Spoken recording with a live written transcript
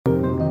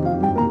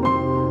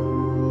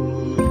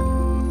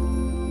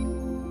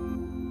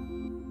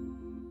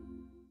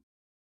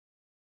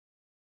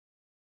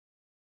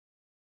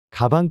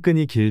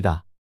가방끈이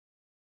길다.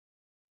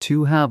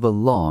 To have a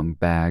long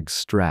bag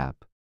strap.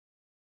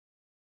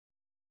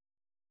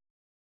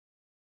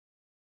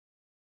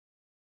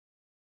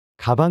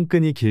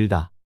 가방끈이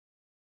길다.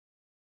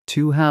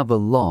 To have a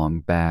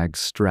long bag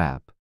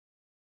strap.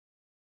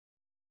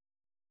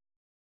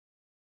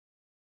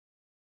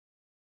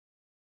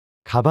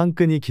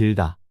 가방끈이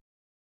길다.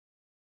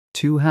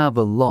 To have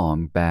a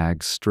long bag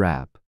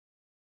strap.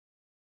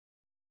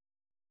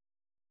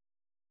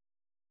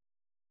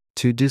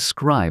 To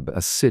describe a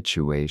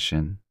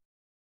situation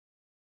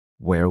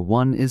where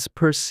one is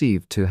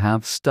perceived to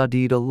have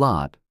studied a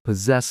lot,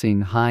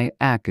 possessing high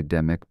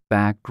academic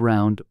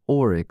background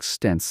or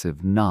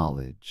extensive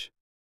knowledge.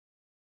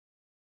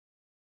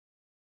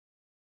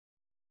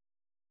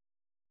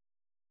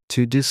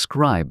 To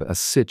describe a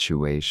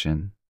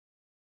situation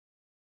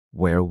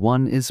where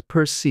one is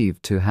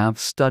perceived to have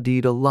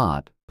studied a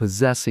lot,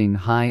 possessing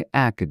high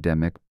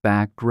academic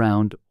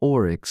background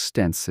or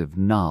extensive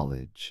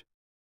knowledge.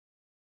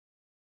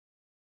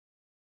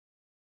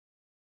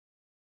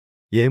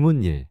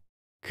 예문일.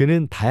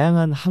 그는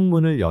다양한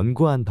학문을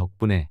연구한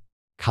덕분에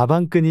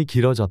가방끈이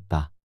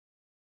길어졌다.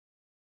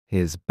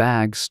 His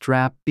bag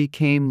strap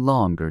became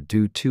longer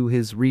due to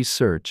his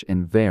research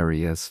in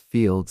various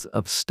fields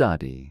of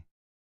study.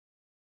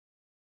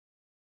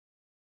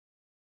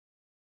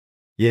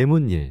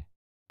 예문일.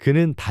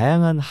 그는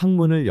다양한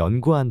학문을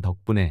연구한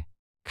덕분에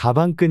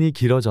가방끈이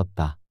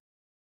길어졌다.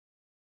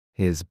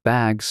 His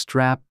bag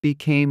strap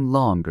became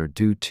longer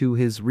due to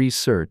his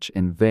research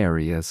in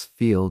various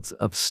fields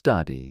of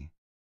study.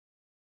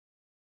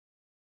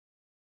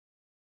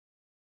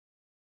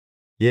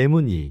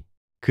 예문 2.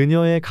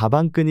 그녀의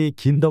가방끈이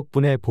긴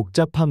덕분에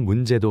복잡한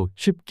문제도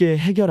쉽게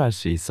해결할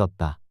수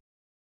있었다.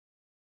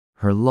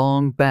 Her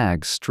long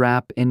bag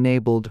strap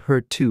enabled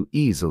her to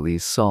easily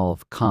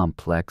solve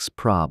complex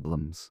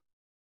problems.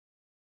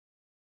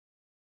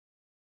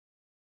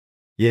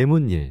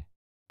 예문 1.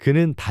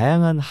 그는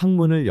다양한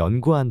학문을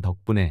연구한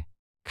덕분에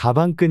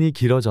가방끈이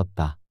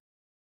길어졌다.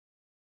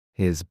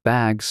 His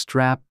bag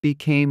strap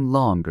became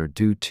longer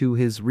due to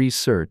his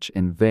research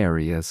in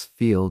various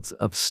fields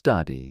of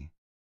study.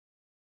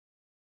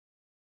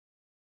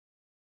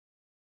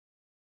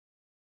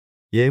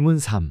 예문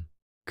 3.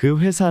 그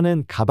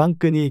회사는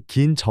가방끈이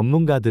긴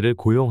전문가들을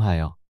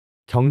고용하여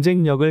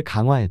경쟁력을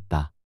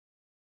강화했다.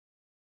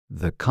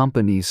 The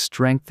company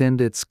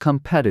strengthened its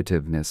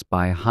competitiveness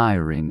by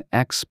hiring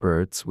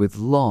experts with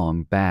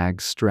long bag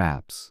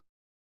straps.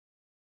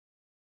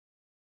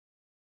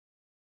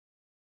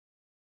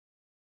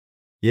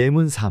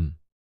 예문 3.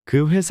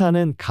 그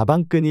회사는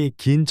가방끈이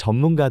긴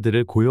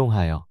전문가들을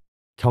고용하여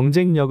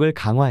경쟁력을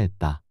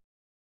강화했다.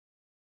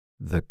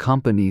 The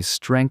company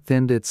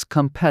strengthened its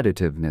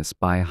competitiveness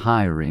by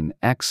hiring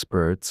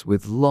experts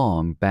with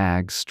long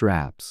bag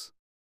straps.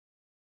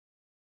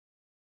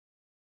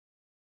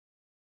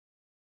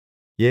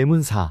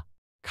 예문 4.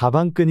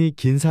 가방끈이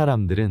긴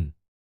사람들은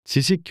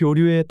지식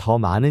교류에 더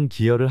많은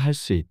기여를 할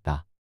수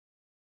있다.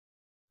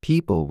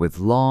 People with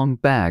long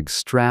bag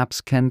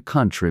straps can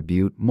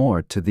contribute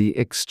more to the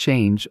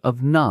exchange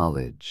of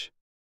knowledge.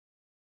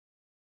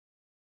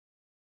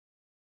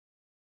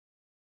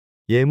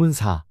 예문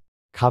 4.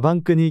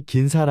 가방끈이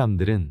긴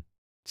사람들은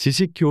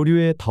지식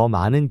교류에 더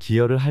많은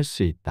기여를 할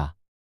수 있다.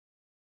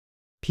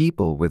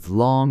 People with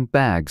long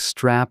bag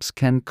straps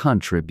can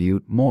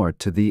contribute more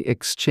to the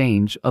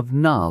exchange of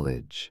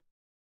knowledge.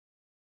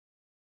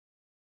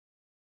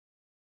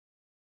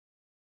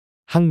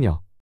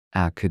 학력,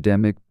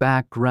 Academic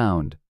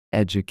background,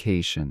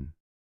 education.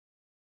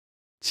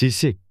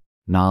 지식,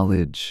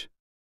 Knowledge,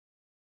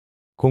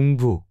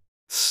 공부,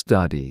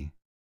 study.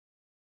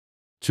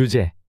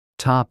 주제,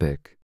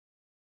 Topic,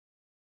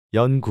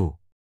 연구,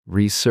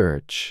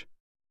 research.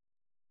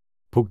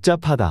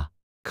 복잡하다,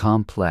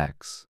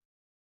 Complex,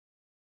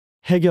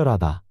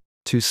 해결하다,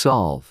 to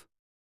solve.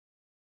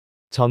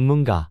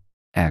 전문가,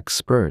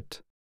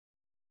 Expert,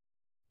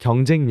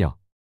 경쟁력,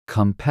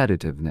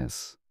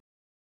 competitiveness.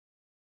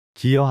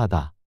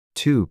 기여하다.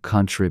 To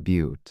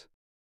contribute.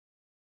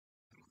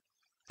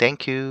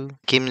 Thank you.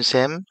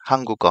 김쌤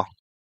한국어